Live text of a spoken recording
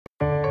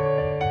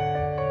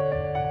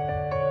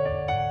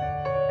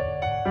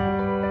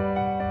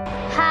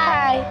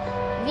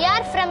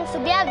from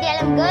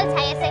Subhyavdyalam Girls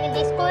Higher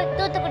Secondary School,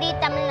 Thuthukudi,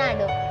 Tamil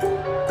Nadu.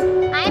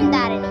 I am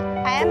Dharani.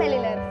 I am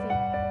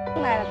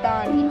Elilarsi.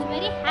 Marathon. It's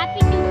very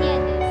happy to hear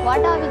this.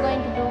 What are we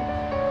going to do?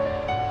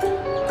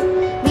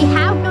 We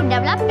have to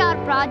develop our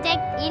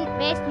project in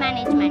waste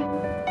management.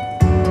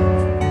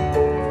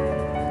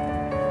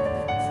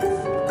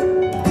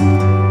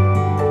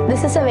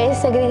 This is a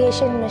waste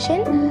segregation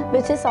machine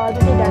which is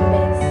already done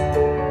by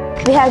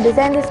us. We have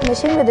designed this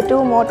machine with the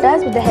two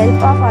motors with the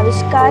help of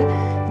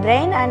Avishkar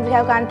brain, and we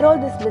have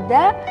controlled this with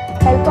the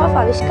help of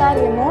Avishkar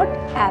remote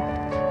app.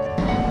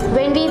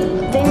 When we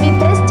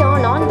press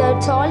turn on, the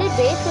solid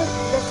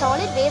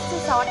waste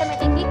is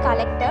automatically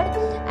collected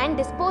and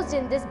disposed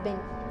in this bin.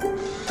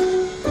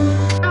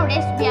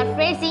 Nowadays, we are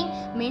facing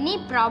many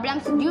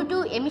problems due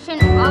to emission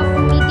of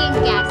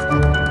methane gas.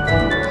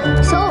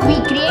 So, we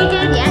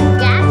created a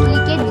gas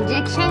leakage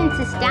detection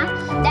system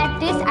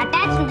that is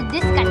attached with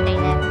this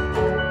container.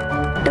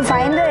 To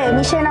find the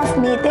emission of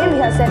methane, we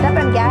have set up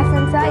a gas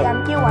sensor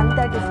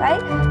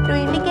MQ135. To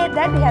indicate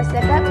that, we have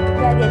set up the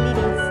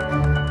LEDs.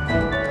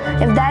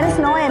 If there is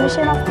no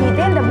emission of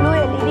methane, the blue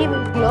LED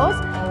will close.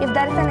 If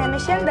there is an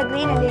emission, the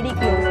green LED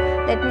close.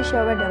 Let me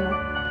show a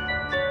demo.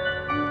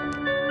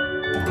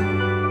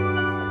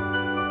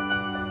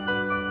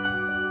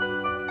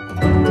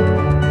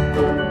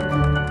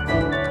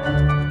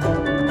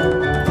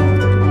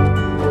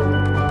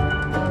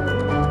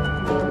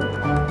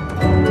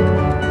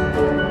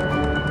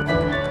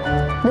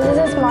 This is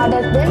a smart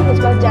bin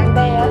which was done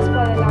by us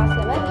for the last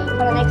level.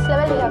 For the next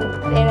level,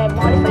 we have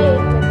modified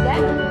it with the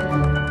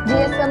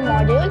GSM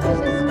module. This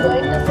is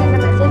going to send a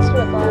message to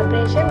a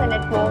corporation when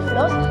it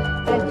overflows,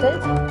 when it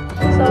fills.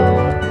 So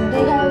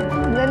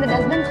when the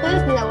dustbin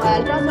fills, the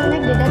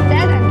ultrasonic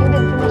detected and give the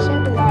information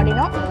to the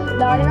Arduino.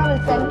 The Arduino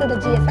will send to the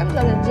GSM.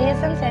 So the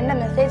GSM send a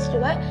message to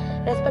the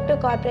respective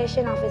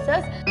corporation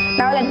officers.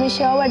 Now let me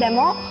show a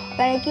demo.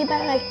 When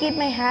I keep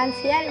my hands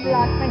here, it will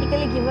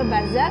automatically give a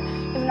buzzer.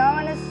 If no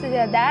one is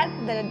there,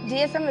 the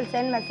GSM will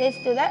send message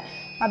to the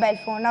mobile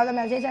phone. Now the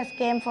message has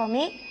came for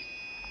me.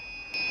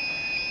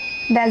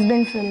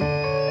 Dustbin filled.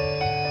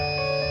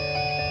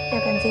 You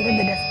can see that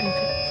the dustbin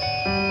filled.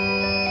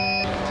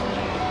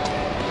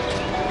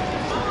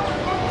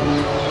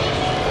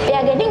 We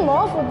are getting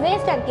more food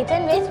waste and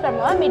kitchen waste from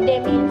our midday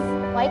meals.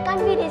 Why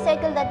can't we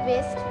recycle that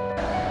waste?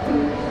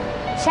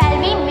 Shall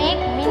we make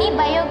mini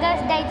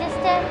biogas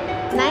digester?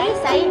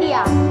 Nice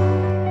idea.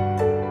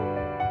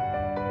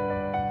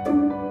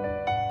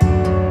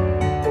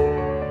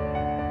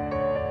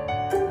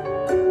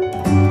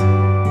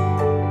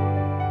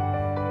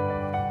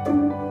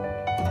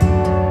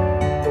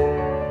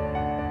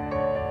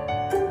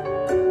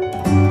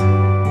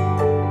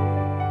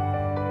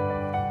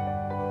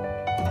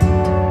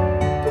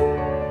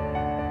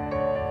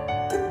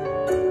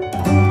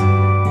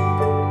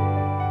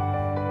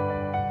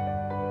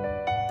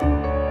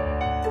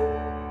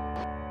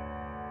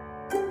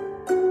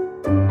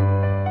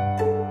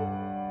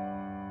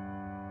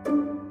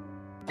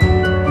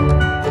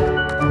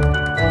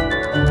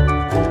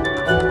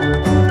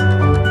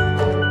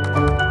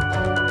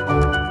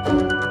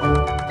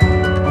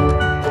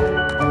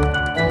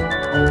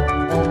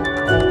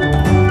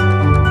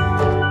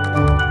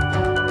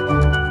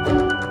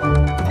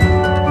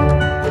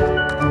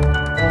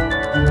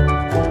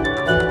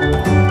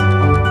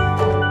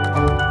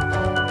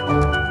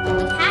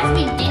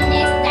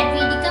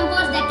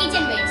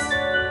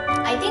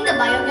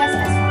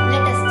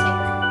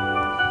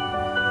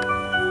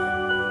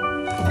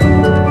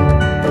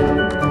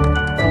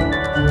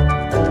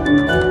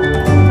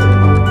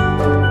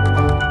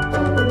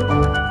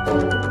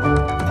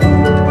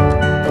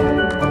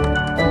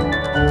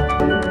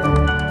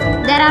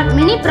 There are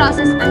many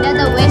processes under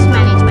the waste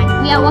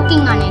management. We are working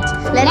on it.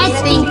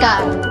 Let's think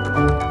up.